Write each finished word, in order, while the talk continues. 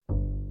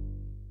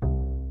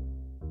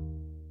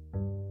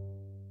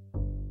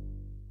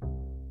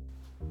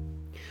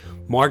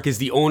Mark is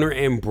the owner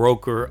and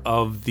broker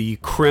of the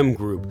Krim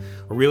Group,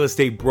 a real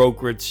estate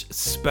brokerage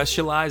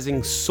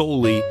specializing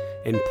solely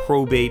in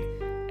probate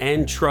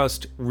and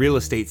trust real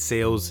estate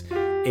sales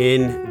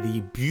in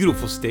the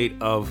beautiful state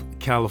of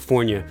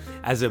California.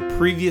 As a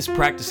previous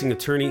practicing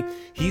attorney,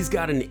 he's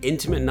got an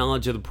intimate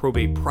knowledge of the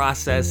probate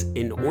process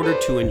in order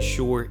to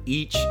ensure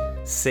each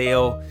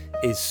sale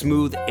is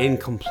smooth and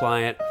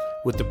compliant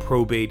with the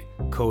probate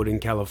code in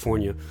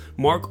California.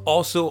 Mark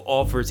also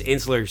offers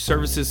ancillary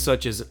services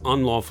such as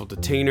unlawful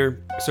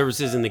detainer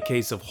services in the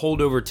case of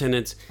holdover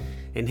tenants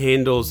and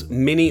handles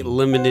many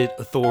limited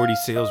authority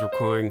sales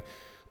requiring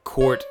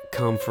court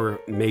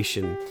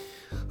confirmation.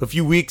 A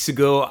few weeks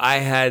ago, I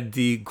had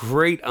the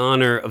great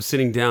honor of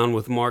sitting down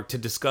with Mark to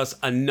discuss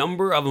a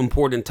number of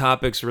important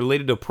topics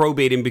related to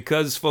probate. And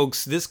because,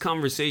 folks, this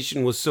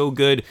conversation was so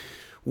good,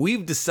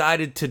 we've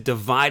decided to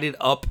divide it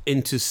up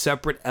into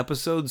separate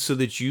episodes so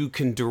that you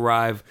can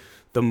derive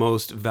the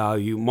most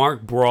value.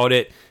 Mark brought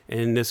it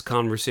in this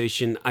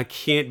conversation. I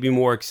can't be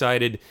more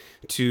excited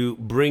to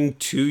bring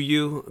to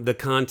you the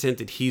content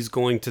that he's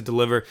going to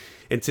deliver.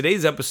 In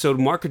today's episode,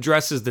 Mark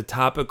addresses the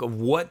topic of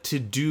what to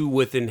do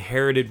with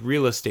inherited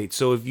real estate.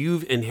 So if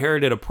you've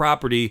inherited a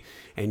property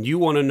and you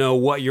want to know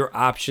what your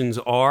options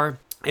are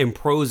and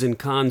pros and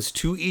cons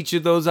to each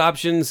of those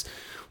options,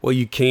 well,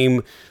 you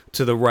came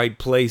to the right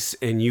place,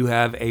 and you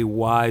have a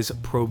wise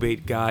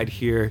probate guide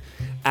here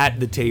at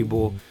the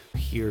table,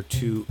 here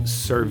to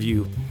serve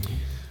you.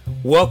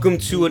 Welcome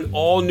to an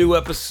all-new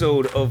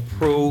episode of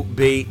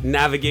Probate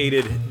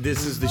Navigated.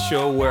 This is the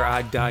show where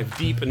I dive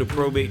deep into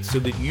probate so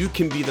that you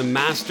can be the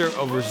master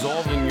of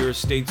resolving your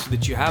estate so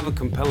that you have a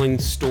compelling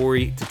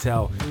story to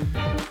tell.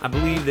 I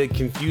believe that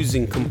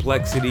confusing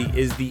complexity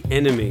is the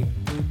enemy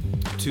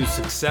to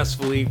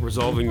successfully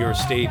resolving your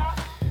estate.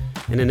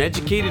 And an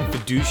educated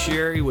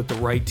fiduciary with the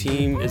right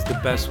team is the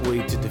best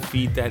way to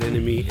defeat that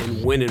enemy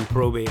and win in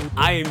probate.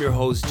 I am your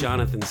host,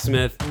 Jonathan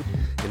Smith,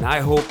 and I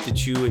hope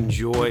that you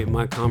enjoy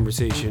my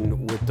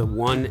conversation with the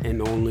one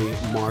and only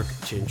Mark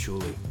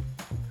Cianciulli.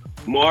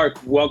 Mark,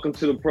 welcome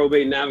to the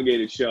Probate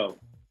Navigated show.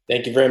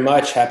 Thank you very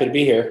much. Happy to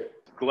be here.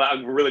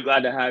 We're really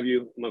glad to have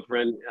you, my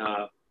friend.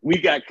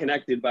 We got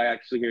connected by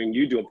actually hearing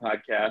you do a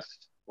podcast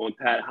on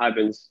Pat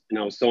Hibbins, and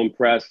I was so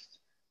impressed.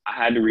 I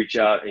had to reach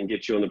out and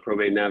get you on the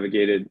Probate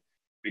Navigated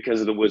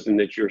because of the wisdom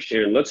that you're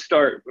sharing. Let's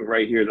start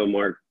right here though,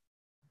 Mark.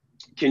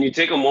 Can you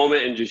take a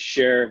moment and just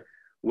share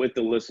with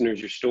the listeners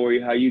your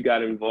story, how you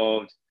got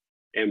involved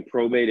in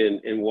probate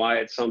and why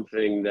it's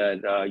something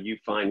that you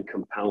find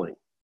compelling?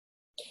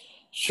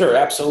 Sure,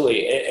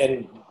 absolutely.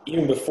 And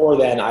even before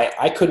then,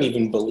 I couldn't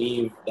even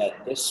believe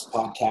that this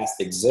podcast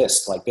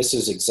exists. Like, this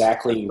is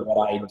exactly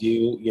what I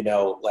do,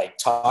 like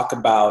talk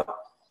about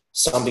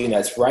something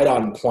that's right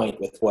on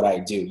point with what I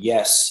do.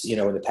 Yes,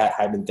 the Pat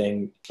Hibbins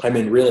thing, I'm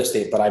in real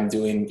estate, but I'm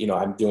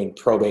doing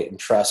probate and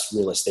trust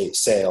real estate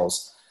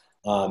sales.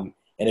 And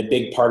a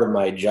big part of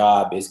my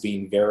job is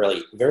being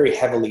very, very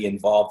heavily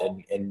involved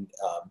in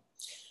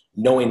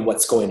knowing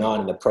what's going on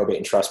in the probate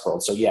and trust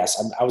world. So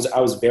yes, I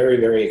was very,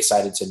 very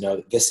excited to know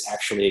that this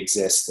actually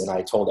exists. And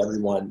I told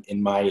everyone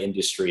in my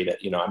industry that,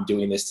 I'm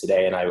doing this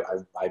today, and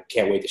I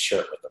can't wait to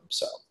share it with them.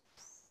 So.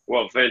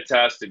 Well,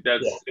 fantastic.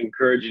 That's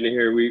encouraging to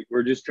hear.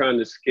 We're just trying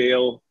to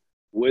scale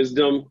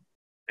wisdom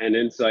and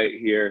insight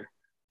here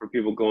for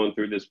people going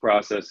through this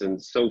process. And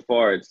so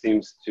far, it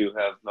seems to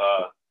have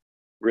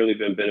really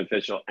been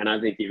beneficial. And I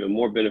think even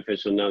more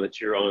beneficial now that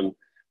you're on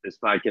this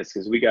podcast,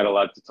 because we got a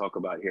lot to talk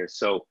about here.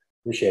 So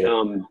appreciate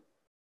it.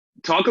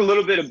 Talk a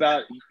little bit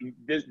about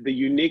the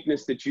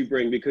uniqueness that you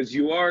bring, because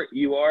you are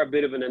a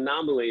bit of an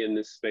anomaly in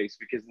this space,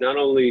 because not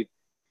only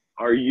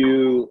are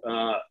you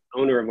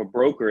owner of a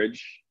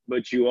brokerage,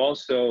 but you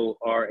also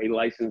are a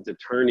licensed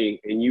attorney,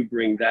 and you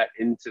bring that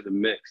into the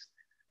mix.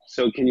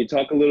 So can you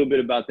talk a little bit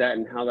about that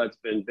and how that's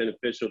been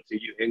beneficial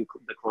to you and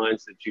the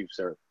clients that you've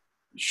served?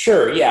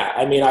 Sure. Yeah.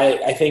 I mean,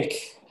 I think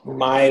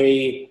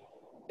my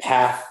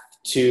path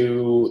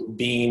to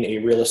being a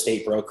real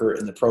estate broker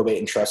in the probate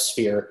and trust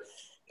sphere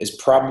is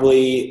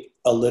probably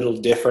a little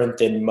different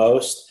than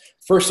most.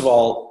 First of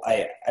all,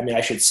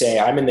 I should say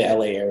I'm in the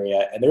LA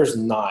area, and there's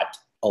not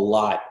a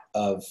lot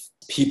of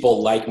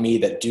people like me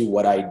that do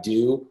what I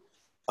do.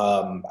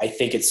 I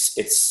think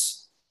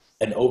it's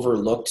an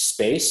overlooked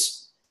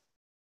space.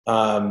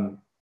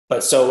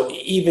 But so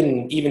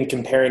even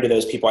comparing to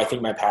those people, I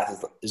think my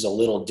path is a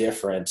little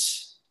different.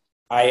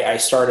 I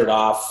started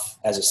off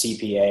as a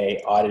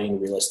CPA auditing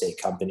real estate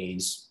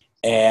companies.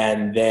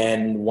 And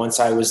then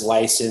once I was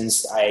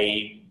licensed,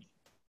 I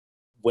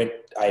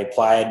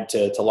applied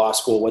to law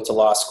school, went to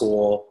law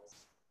school,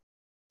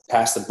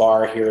 passed the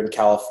bar here in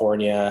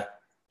California,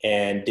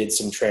 and did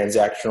some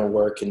transactional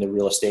work in the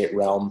real estate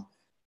realm.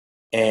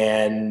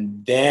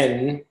 And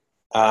then,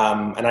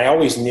 and I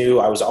always knew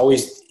I was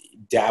always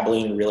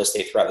dabbling in real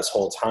estate throughout this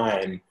whole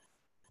time.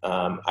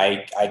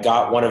 I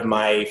got one of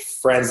my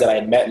friends that I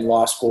had met in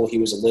law school. He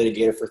was a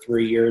litigator for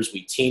 3 years.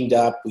 We teamed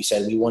up. We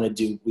said, we want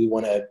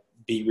to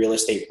be real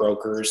estate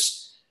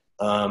brokers.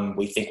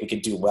 We think we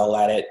could do well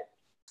at it.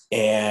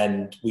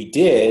 And we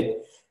did.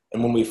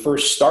 And when we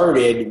first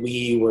started,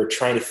 we were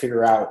trying to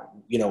figure out,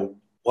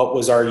 what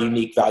was our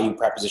unique value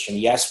proposition?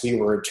 Yes, we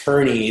were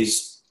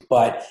attorneys,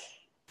 but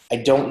I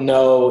don't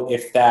know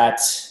if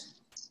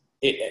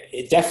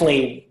it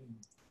definitely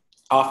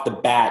off the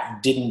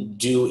bat didn't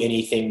do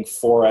anything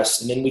for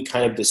us. And then we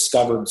kind of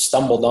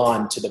stumbled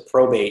on to the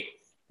probate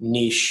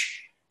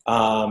niche.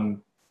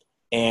 And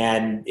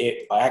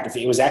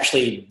it was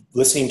actually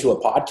listening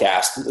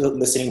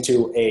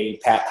to a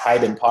Pat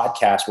Hyden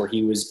podcast where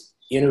he was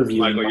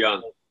interviewing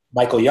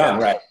Michael Young,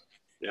 yeah. Right.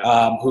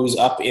 Yeah. Who's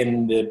up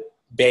in the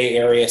Bay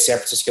Area, San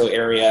Francisco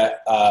area.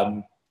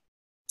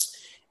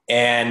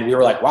 And we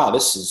were like, wow,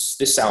 this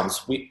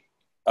sounds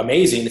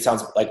amazing. It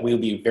sounds like we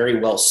would be very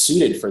well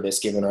suited for this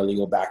given our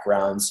legal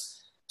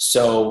backgrounds.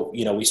 So,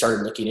 we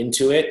started looking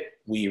into it.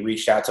 We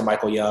reached out to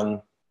Michael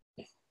Young.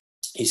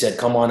 He said,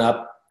 come on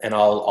up and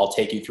I'll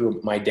take you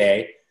through my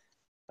day.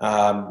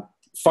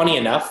 Funny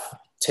enough,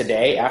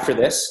 today, after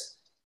this,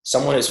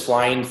 someone is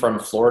flying from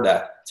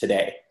Florida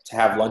today to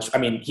have lunch. I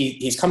mean,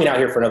 he's coming out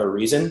here for another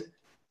reason,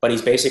 but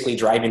he's basically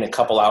driving a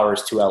couple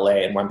hours to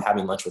LA and I'm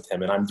having lunch with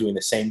him and I'm doing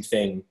the same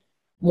thing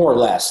more or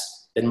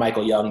less than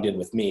Michael Young did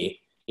with me.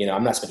 He's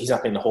not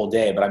spending the whole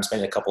day, but I'm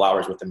spending a couple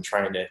hours with him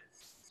trying to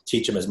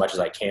teach him as much as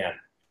I can.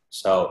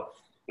 So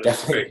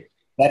definitely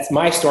that's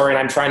my story. And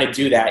I'm trying to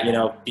do that,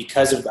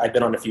 because I've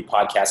been on a few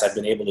podcasts, I've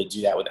been able to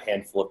do that with a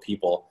handful of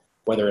people,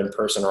 whether in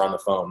person or on the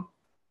phone.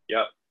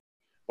 Yep.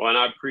 Well, and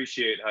I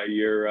appreciate how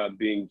you're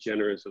being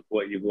generous with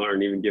what you've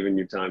learned, even giving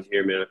your time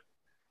here, man.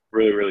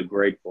 Really, really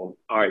grateful.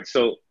 All right.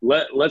 So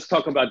let's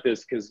talk about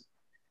this because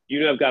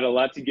I've got a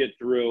lot to get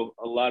through,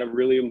 a lot of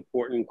really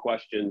important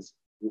questions.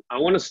 I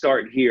want to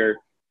start here.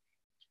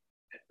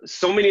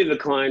 So many of the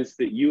clients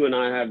that you and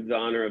I have the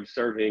honor of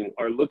serving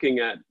are looking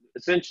at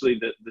essentially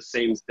the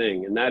same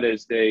thing. And that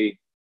is they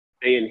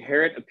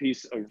inherit a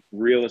piece of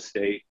real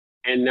estate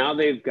and now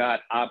they've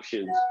got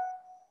options.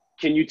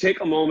 Can you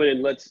take a moment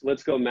and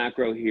let's go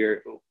macro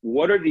here.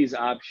 What are these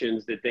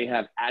options that they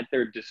have at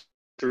their disposal?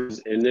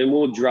 And then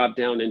we'll drop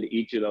down into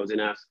each of those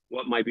and ask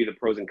what might be the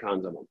pros and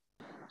cons of them.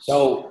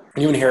 So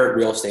when you inherit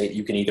real estate,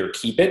 you can either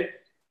keep it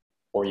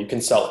or you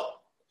can sell it.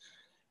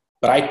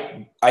 But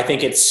I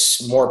think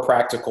it's more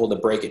practical to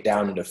break it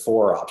down into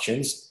 4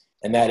 options,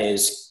 and that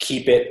is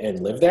keep it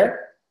and live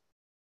there,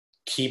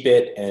 keep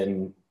it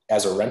and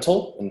as a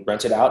rental and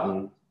rent it out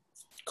and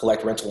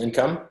collect rental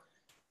income,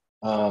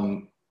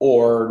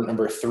 or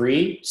number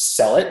 3,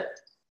 sell it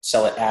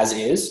as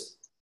is,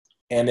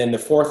 and then the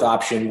 4th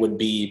option would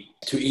be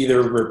to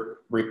either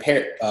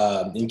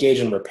engage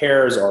in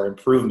repairs or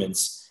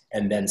improvements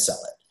and then sell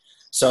it.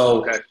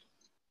 So okay.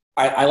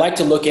 I like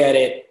to look at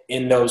it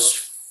in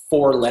those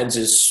 4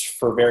 lenses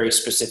for very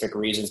specific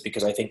reasons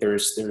because I think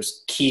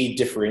there's key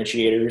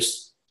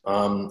differentiators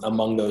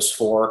among those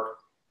 4,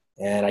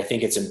 and I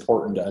think it's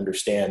important to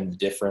understand the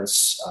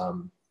difference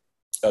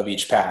of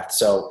each path.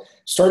 So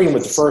starting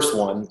with the first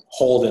one,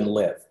 hold and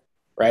live,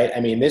 right? I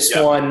mean, this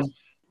one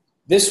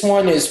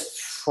is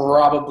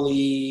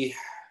probably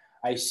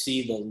I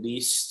see the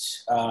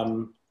least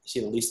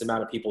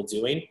amount of people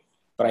doing,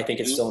 but I think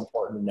it's still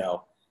important to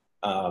know.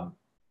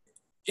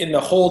 In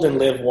the hold and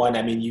live one,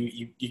 I mean,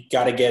 you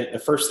got to get the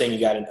first thing you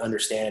got to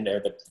understand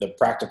are the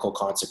practical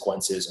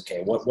consequences.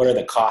 Okay, what are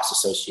the costs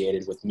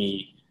associated with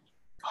me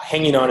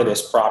hanging on to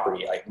this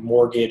property, like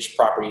mortgage,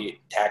 property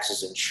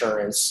taxes,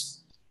 insurance,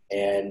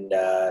 and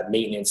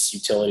maintenance,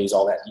 utilities,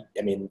 all that.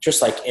 I mean,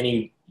 just like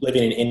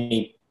living in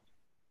any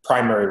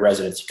primary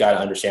residence, you got to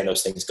understand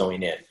those things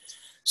going in.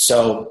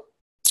 So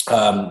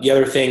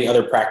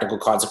other practical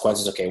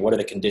consequences. Okay, what are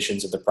the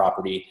conditions of the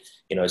property?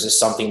 Is this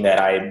something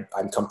that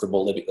I'm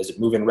comfortable living? Is it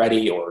move-in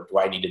ready, or do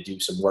I need to do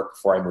some work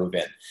before I move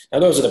in? Now,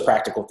 those are the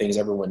practical things.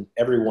 Everyone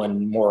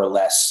more or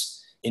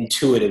less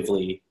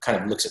intuitively kind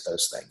of looks at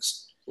those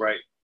things. Right.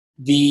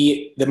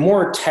 The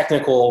more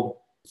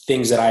technical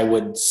things that I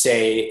would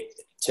say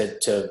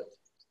to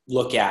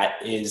look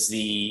at is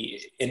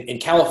in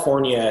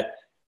California,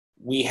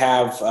 we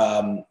have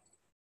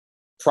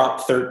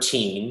Prop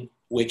 13,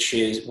 which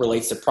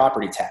relates to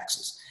property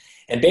taxes.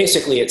 And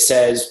basically it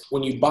says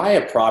when you buy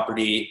a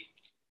property,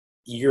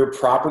 your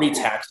property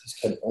taxes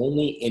can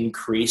only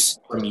increase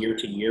from year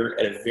to year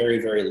at a very,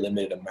 very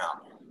limited amount.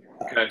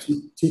 Okay.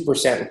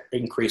 2%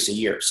 increase a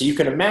year. So you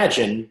can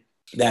imagine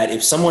that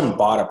if someone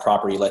bought a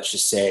property, let's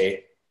just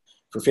say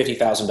for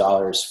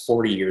 $50,000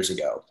 40 years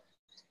ago,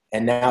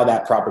 and now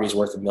that property is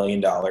worth $1 million,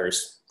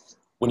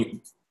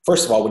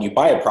 first of all, when you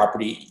buy a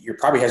property, your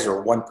property has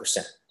your 1%.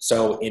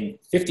 So when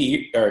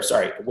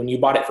you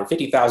bought it for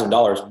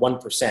 $50,000,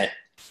 1%,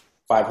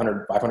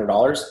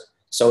 $500.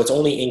 So it's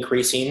only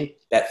increasing,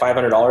 that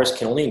 $500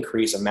 can only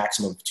increase a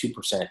maximum of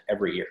 2%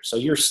 every year. So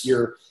your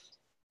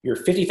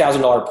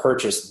 $50,000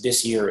 purchase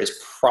this year is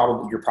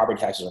probably, your property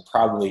taxes are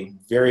probably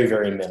very,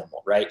 very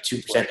minimal, right?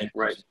 2% increase.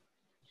 Right.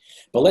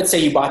 But let's say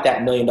you bought that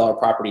 $1 million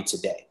property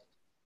today,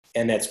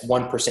 and that's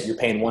 1%, you're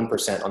paying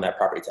 1% on that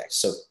property tax.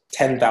 So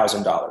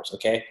 $10,000,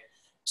 okay?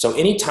 So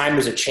anytime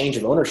there's a change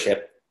of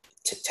ownership,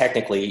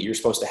 technically you're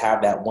supposed to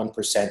have that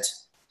 1%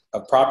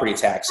 of property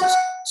taxes.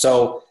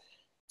 So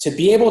to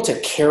be able to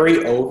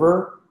carry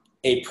over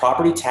a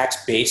property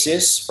tax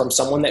basis from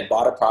someone that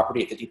bought a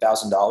property at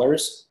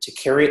 $50,000 to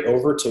carry it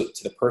over to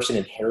the person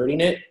inheriting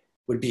it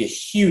would be a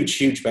huge,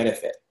 huge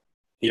benefit.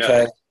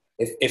 Because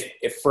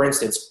if, for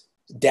instance,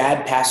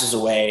 dad passes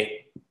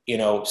away,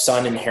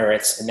 son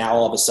inherits, and now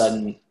all of a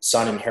sudden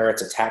son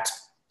inherits a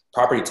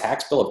property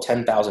tax bill of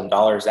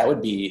 $10,000, that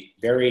would be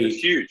It's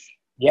huge.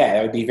 Yeah,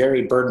 that would be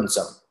very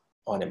burdensome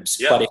on him.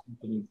 Yeah. But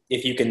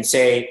if you can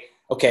say,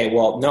 okay,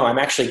 well, no, I'm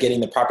actually getting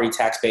the property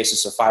tax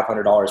basis of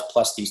 $500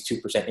 plus these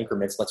 2%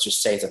 increments. Let's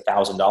just say it's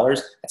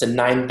 $1,000. That's a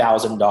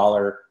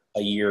 $9,000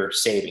 a year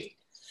saving.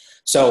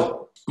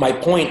 So my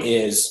point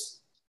is,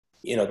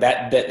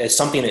 that is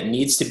something that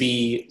needs to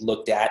be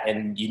looked at,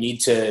 and you need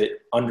to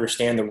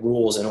understand the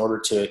rules in order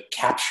to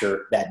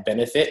capture that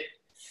benefit.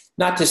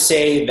 Not to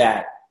say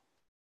that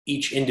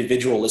each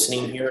individual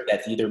listening here,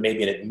 that's either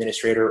maybe an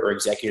administrator or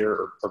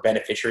executor or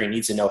beneficiary,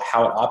 needs to know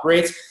how it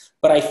operates,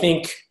 but I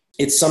think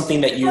it's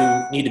something that you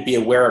need to be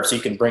aware of so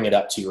you can bring it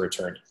up to your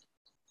attorney.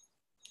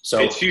 So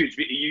it's huge.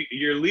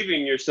 You're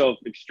leaving yourself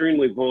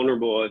extremely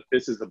vulnerable if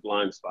this is a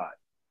blind spot.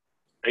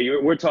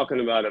 And we're talking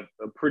about a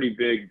pretty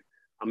big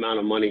amount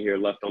of money here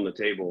left on the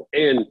table.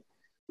 And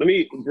let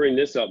me bring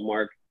this up,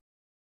 Mark.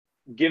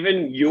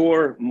 Given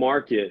your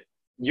market,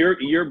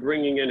 you're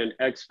bringing in an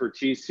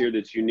expertise here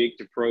that's unique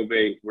to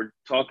probate. We're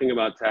talking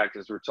about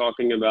taxes. We're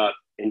talking about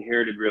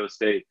inherited real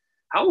estate.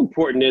 How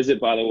important is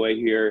it, by the way,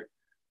 here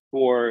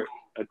for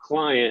a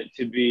client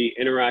to be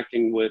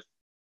interacting with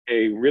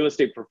a real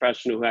estate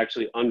professional who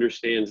actually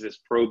understands this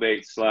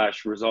probate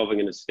 / resolving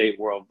an estate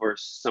world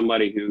versus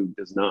somebody who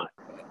does not?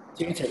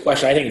 To answer your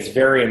question, I think it's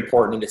very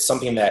important, and it's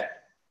something that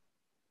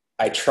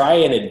I try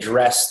and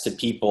address to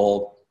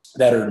people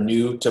that are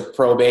new to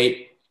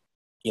probate,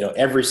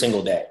 every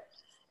single day.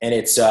 And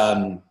it's,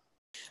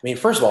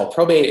 first of all,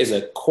 probate is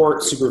a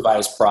court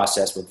supervised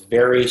process with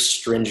very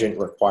stringent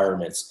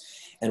requirements.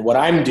 And what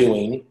I'm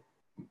doing,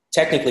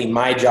 technically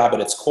my job at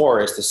its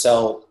core, is to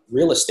sell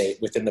real estate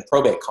within the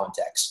probate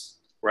context.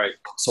 Right.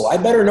 So I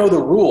better know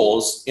the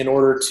rules in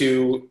order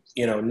to,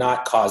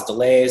 not cause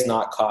delays,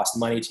 not cost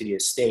money to the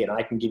estate. And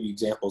I can give you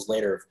examples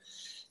later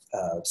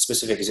of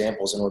specific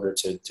examples in order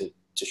to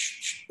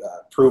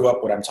prove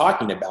up what I'm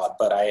talking about.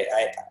 But I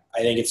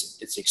think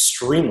it's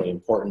extremely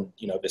important.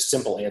 The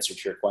simple answer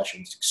to your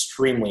question is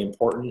extremely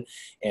important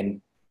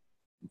and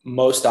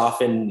most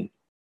often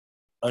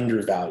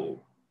undervalued.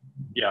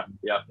 Yeah.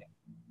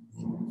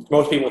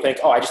 Most people think,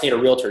 I just need a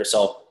realtor to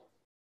sell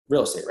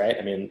real estate, right?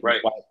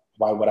 Right.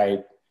 Why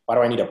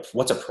do I need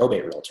what's a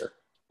probate realtor?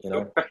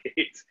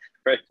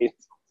 Right.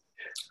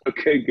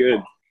 Okay,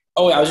 good.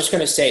 Oh, I was just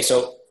going to say,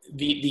 so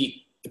the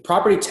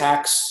property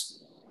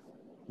tax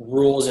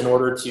rules in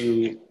order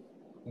to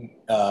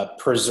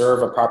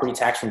preserve a property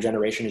tax from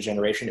generation to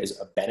generation is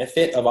a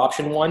benefit of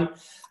option one.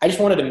 I just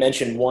wanted to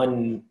mention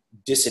one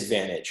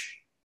disadvantage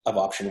of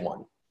option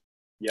one.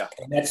 Yeah.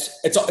 And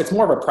it's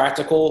more of a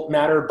practical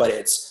matter, but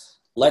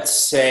let's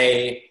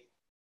say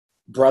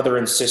brother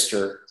and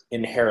sister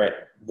inherit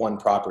one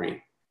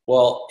property.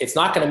 Well, it's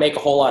not going to make a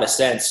whole lot of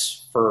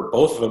sense for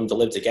both of them to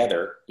live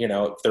together,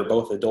 if they're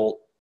both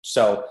adult.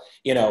 So,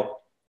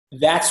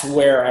 that's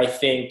where I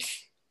think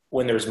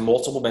when there's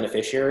multiple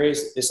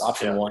beneficiaries, this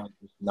option one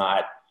is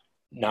not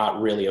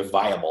really a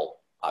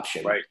viable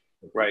option.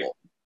 Right.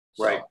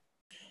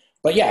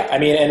 But yeah,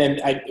 and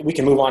then we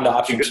can move on to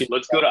option two.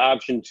 Let's go to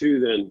option two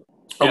then.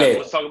 Okay.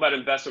 Let's talk about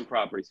investment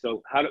property.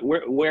 So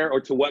where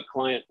or to what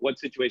client, what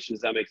situation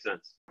does that make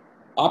sense?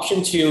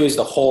 Option two is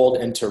to hold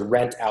and to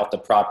rent out the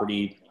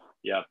property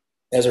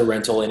as a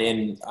rental.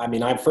 And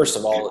I'm first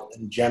of all,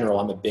 in general,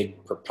 I'm a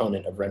big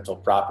proponent of rental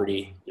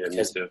property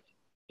because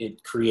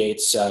it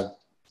creates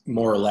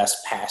more or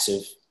less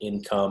passive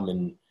income,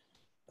 and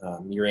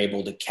you're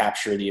able to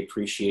capture the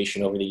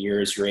appreciation over the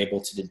years. You're able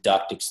to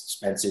deduct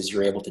expenses.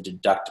 You're able to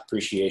deduct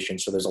depreciation.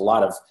 So there's a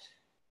lot of,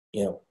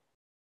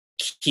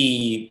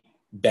 key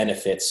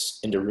benefits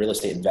into real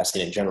estate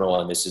investing in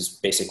general. And this is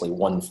basically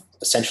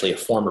essentially a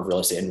form of real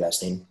estate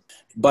investing.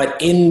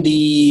 But in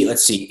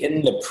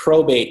the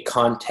probate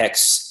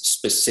context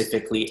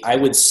specifically, I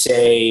would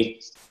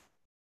say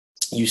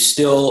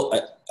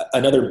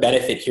another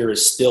benefit here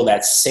is still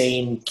that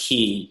same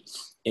key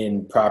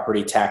in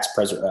property tax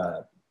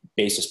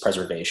basis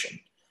preservation.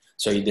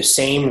 So the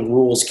same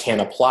rules can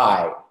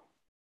apply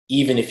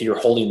even if you're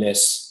holding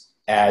this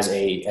as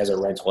a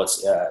rental.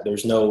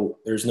 There's no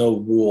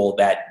rule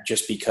that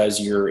just because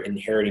you're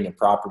inheriting a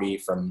property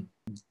from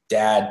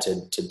dad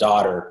to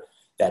daughter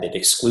that it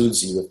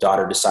excludes you if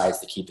daughter decides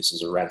to keep this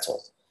as a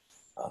rental.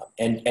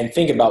 And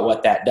think about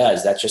what that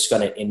does. That's just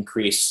going to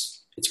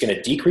it's going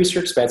to decrease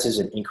your expenses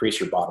and increase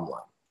your bottom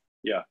line.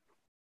 Yeah.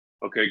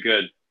 Okay,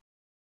 good.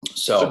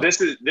 So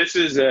this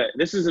is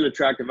an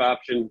attractive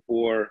option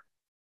for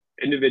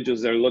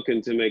individuals that are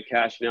looking to make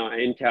cash now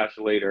and cash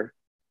later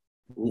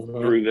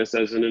through this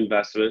as an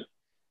investment.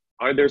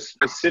 Are there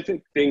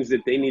specific things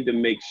that they need to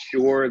make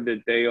sure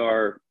that they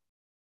are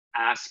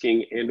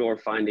asking and or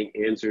finding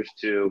answers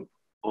to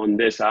on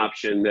this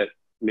option that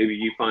maybe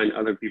you find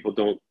other people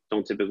don't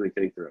typically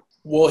think through?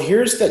 Well,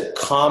 here's the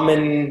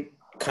common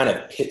kind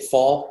of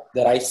pitfall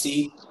that I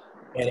see,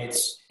 and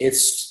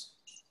it's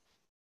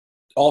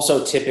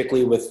also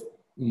typically with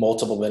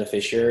multiple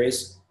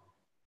beneficiaries.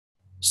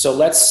 So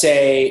let's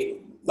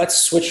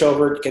switch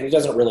over, and it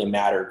doesn't really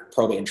matter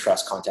probate and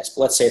trust context,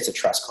 but let's say it's a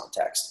trust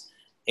context,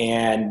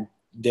 and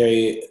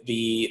there's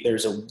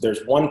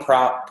one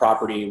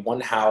property, one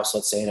house,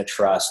 let's say in a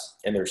trust,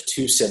 and there's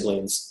two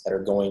siblings that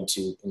are going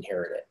to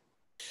inherit it.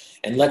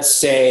 And let's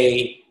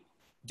say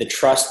the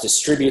trust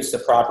distributes the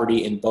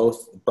property in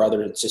both the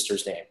brother and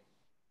sister's name,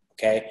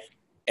 okay?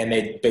 And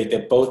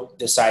they both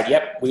decide,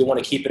 yep, we want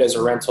to keep it as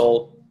a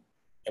rental,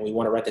 and we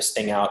want to rent this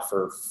thing out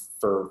for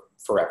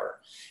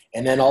forever.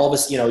 And then all of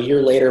us, a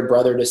year later,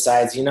 brother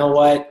decides, you know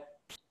what?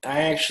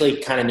 I actually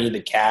kind of need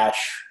the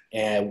cash,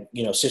 and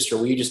sister,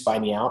 will you just buy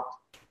me out?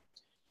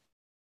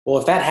 Well,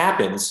 if that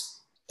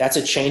happens, that's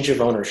a change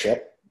of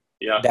ownership.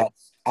 Yeah.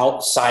 That's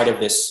outside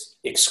of this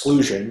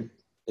exclusion,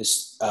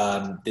 this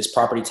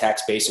property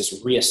tax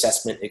basis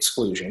reassessment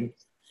exclusion.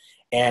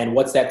 And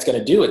what that's going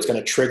to do, it's going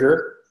to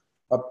trigger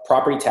a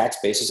property tax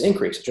basis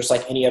increase, just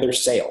like any other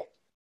sale.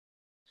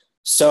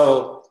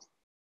 So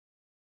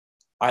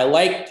I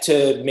like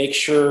to make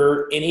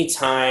sure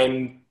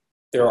anytime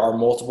there are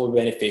multiple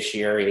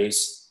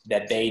beneficiaries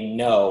that they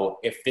know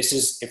if this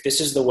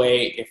is the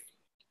way, if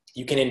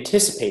you can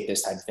anticipate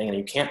this type of thing, and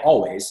you can't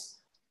always,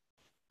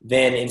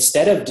 then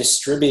instead of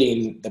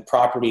distributing the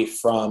property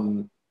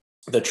from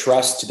the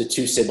trust to the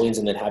two siblings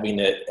and then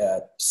having a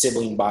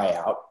sibling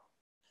buyout,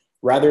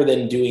 rather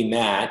than doing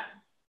that,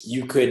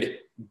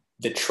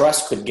 the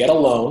trust could get a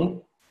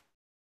loan,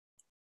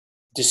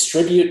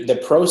 distribute the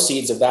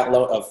proceeds of that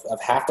loan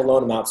of half the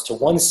loan amounts to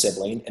one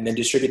sibling, and then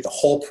distribute the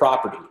whole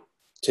property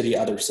to the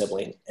other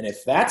sibling. And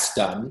if that's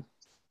done,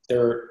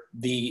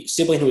 the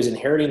sibling who is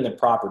inheriting the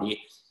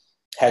property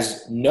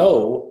there's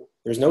no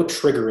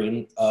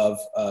triggering of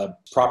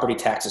property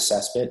tax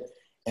assessment,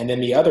 and then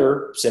the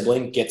other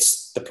sibling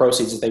gets the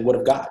proceeds that they would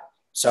have got.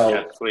 So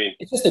yeah, clean.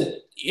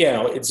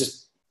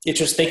 It's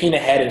just thinking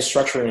ahead and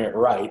structuring it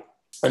right.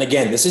 And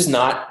again, this is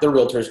not the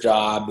realtor's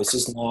job. This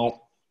is not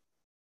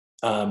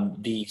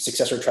the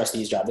successor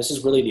trustee's job. This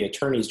is really the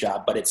attorney's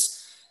job. But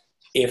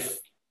if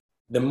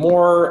the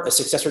more a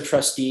successor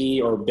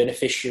trustee or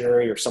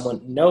beneficiary or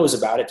someone knows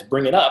about it to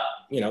bring it up,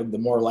 the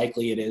more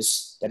likely it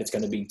is that it's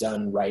going to be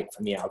done right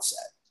from the outset.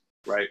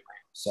 Right.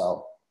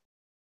 So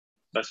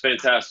that's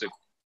fantastic.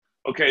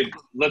 Okay,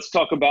 let's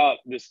talk about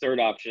this third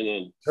option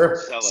and Sure.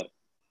 Sell it.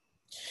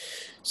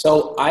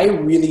 So I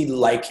really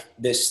like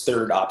this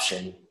third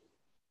option,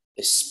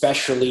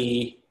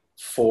 especially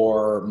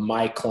for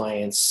my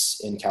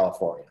clients in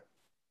California.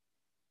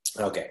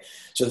 Okay,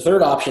 so the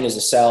third option is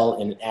to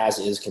sell in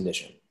as-is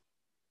condition.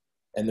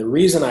 And the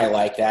reason I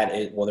like that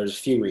is, well, there's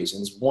a few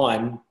reasons.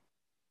 One,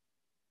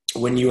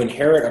 when you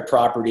inherit a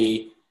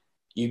property,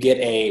 you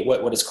get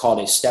what is called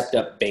a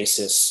stepped-up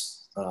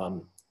basis.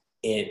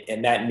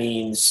 And that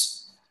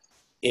means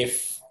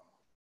if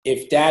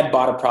dad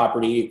bought a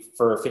property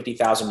for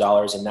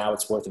 $50,000 and now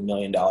it's worth $1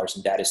 million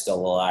and dad is still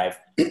alive,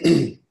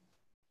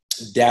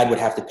 dad would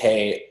have to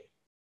pay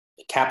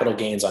capital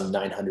gains on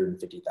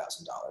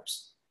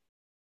 $950,000.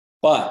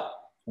 But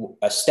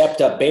a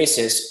stepped-up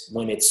basis,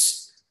 when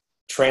it's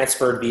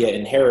transferred via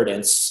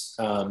inheritance,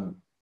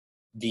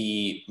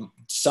 the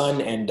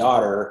son and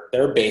daughter,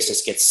 their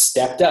basis gets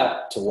stepped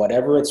up to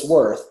whatever it's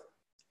worth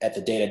at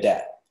the date of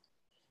death.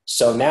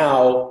 So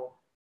now,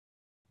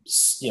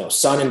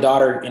 son and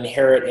daughter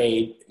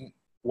inherit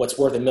what's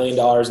worth $1 million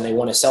and they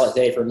want to sell it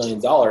today for $1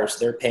 million,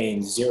 they're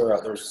paying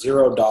zero. There's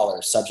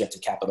 $0 subject to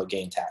capital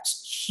gain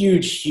tax.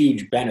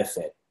 Huge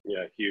benefit.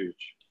 Yeah,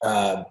 huge.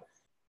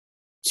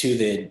 To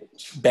the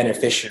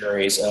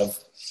beneficiaries of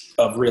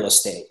real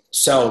estate.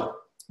 So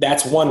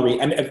that's one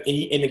reason. And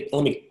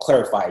let me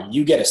clarify.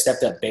 You get a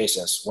stepped-up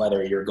basis,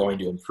 whether you're going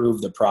to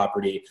improve the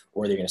property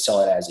or you're going to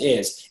sell it as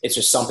is. It's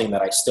just something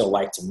that I still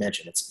like to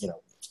mention. It's,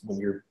 when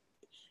you're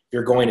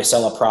going to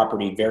sell a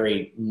property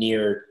very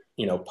near,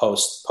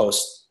 post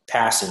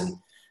passing,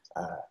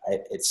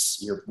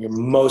 you're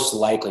most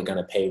likely going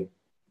to pay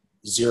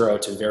zero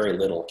to very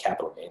little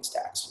capital gains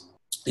tax.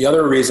 The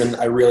other reason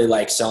I really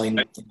like selling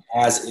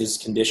as is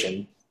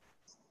condition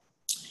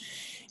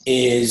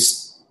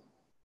is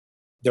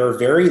there are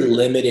very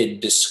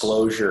limited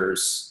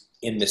disclosures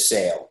in the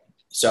sale.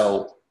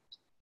 So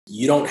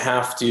you don't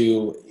have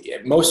to,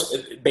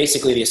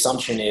 basically the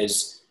assumption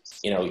is,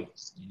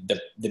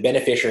 the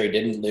beneficiary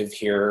didn't live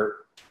here,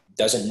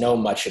 doesn't know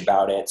much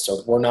about it.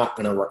 So we're not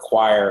going to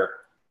require,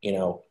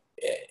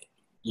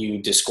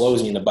 you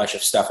disclosing a bunch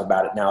of stuff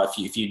about it. Now,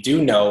 if you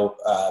do know,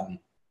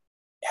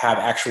 have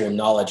actual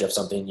knowledge of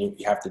something, you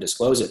have to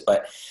disclose it.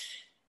 But,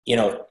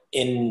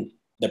 in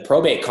the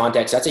probate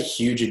context, that's a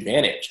huge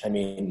advantage. I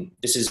mean,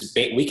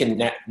 we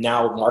can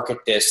now market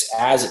this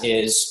as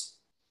is,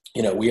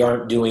 we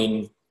aren't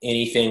doing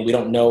anything. We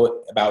don't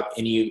know about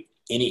any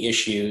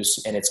issues,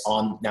 and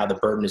now the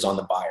burden is on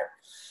the buyer.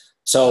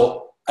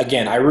 So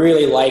again, I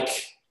really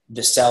like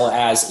the sell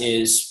as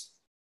is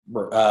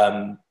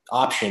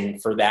option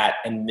for that.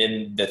 And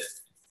then the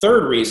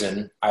third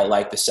reason I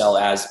like the sell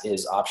as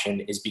is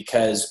option is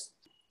because,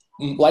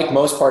 like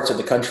most parts of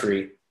the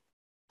country,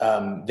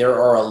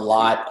 there are a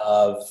lot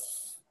of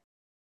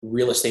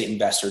real estate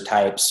investor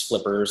types,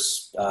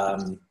 flippers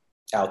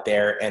out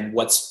there. And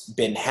what's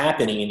been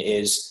happening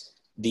is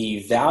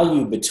the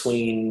value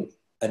between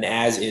an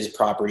as-is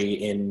property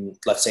in,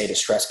 let's say,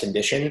 distressed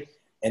condition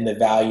and the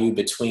value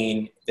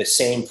between the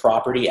same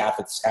property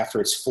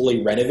after it's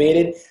fully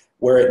renovated,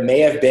 where it may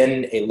have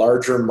been a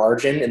larger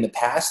margin in the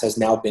past, has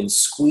now been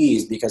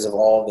squeezed because of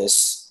all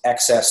this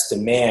excess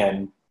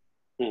demand.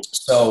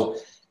 So,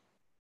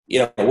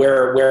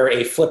 where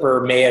a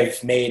flipper may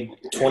have made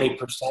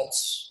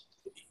 20%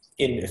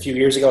 in a few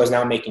years ago is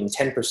now making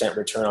 10%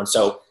 return on.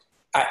 So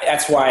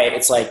that's why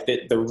it's like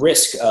the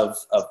risk of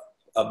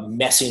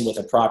messing with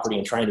a property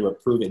and trying to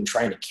improve it and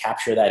trying to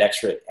capture that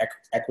extra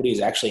equity is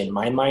actually, in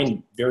my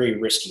mind, very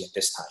risky at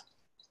this time.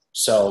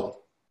 So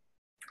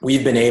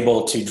we've been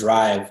able to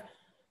drive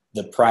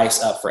the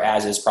price up for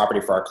as-is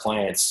property for our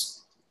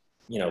clients,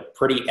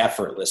 pretty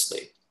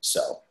effortlessly.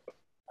 So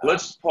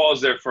let's pause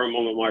there for a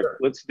moment, Mark. Sure.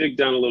 Let's dig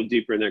down a little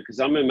deeper in there, because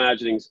I'm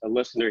imagining a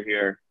listener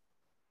here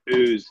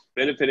who's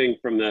benefiting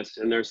from this,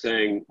 and they're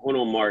saying, hold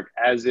on, Mark,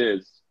 as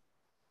is,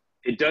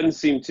 it doesn't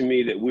seem to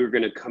me that we're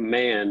going to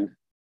command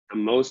the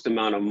most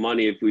amount of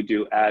money if we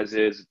do as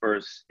is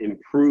versus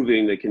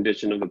improving the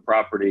condition of the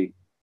property.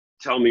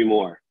 Tell me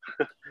more.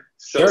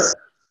 So sure.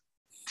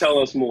 Tell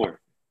us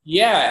more.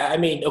 Yeah, I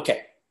mean,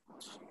 okay.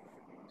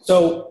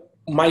 So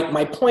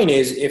my point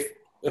is, if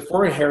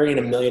we're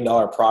inheriting $1 million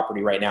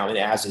property right now in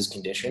as-is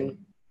condition,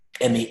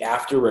 and the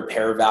after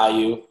repair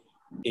value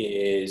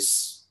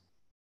is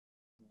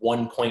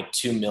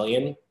 $1.2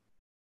 million,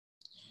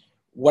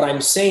 what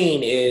I'm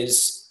saying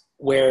is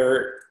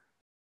where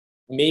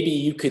maybe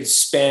you could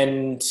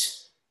spend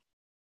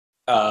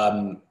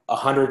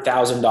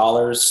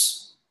 $100,000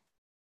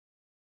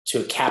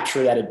 to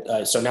capture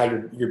that. So now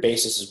your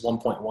basis is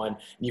 1.1.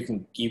 You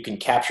can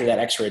capture that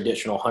extra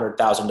additional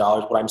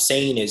 $100,000. What I'm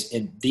saying is,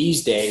 in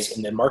these days,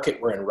 in the market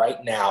we're in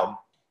right now,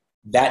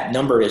 that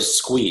number is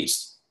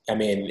squeezed. I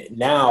mean,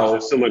 now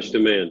there's so much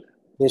demand.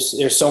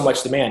 There's so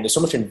much demand. There's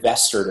so much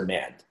investor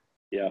demand.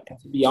 Yeah. And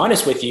to be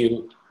honest with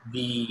you,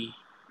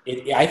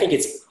 I think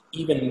it's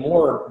even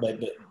more,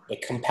 the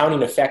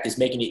compounding effect is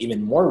making it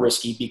even more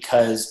risky,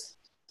 because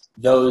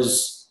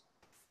those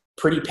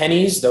pretty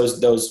pennies,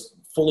 those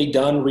fully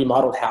done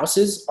remodeled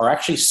houses are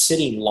actually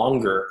sitting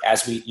longer,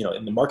 as we,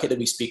 in the market that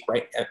I'm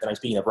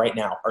speaking of right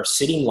now, are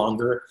sitting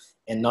longer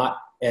and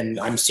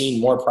I'm seeing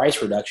more price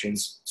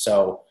reductions.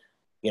 So,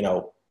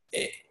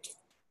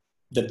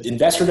 the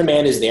investor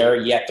demand is there,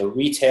 yet the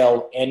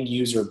retail end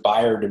user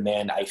buyer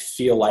demand, I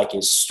feel like,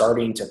 is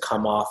starting to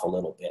come off a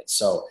little bit.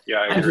 So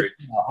yeah, I agree.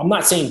 I'm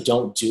not saying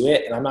don't do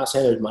it, and I'm not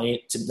saying there's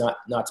money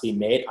not to be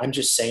made. I'm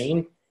just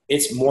saying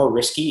it's more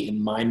risky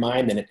in my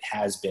mind than it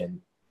has been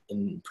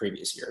in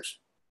previous years.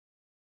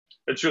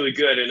 That's really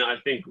good. And I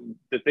think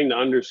the thing to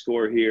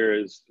underscore here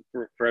is,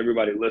 for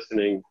everybody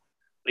listening,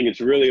 I think it's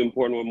really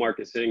important what Mark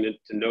is saying,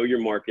 to know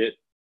your market,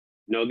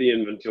 know the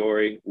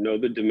inventory, know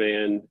the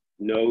demand,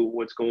 know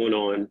what's going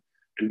on,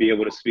 and be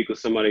able to speak with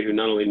somebody who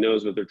not only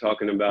knows what they're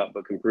talking about,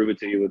 but can prove it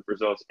to you with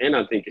results. And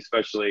I think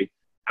especially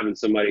having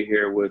somebody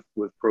here with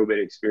probate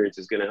experience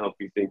is going to help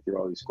you think through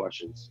all these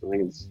questions. I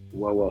think it's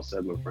well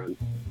said, my friend.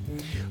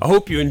 I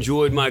hope you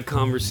enjoyed my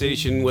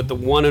conversation with the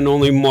one and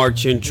only Mark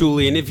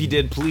Cianciulli, and if you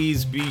did,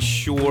 please be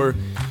sure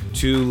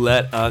to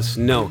let us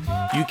know.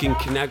 You can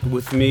connect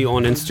with me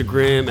on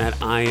Instagram at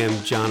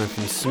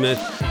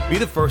 @IamJonathanSmith. Be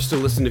the first to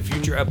listen to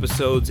future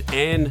episodes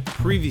and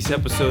previous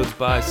episodes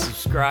by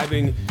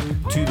subscribing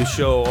to the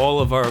show. All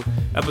of our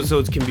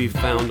episodes can be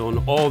found on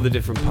all the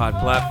different pod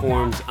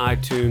platforms: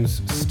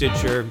 iTunes,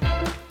 Stitcher,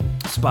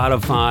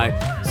 Spotify,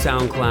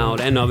 SoundCloud,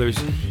 and others.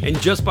 And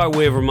just by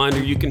way of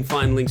reminder, you can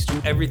find links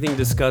to everything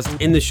discussed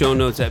in the show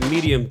notes at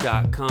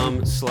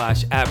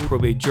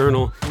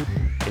medium.com/@probatejournal.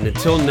 And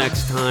until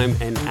next time,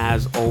 and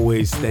as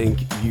always,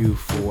 thank you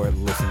for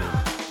listening.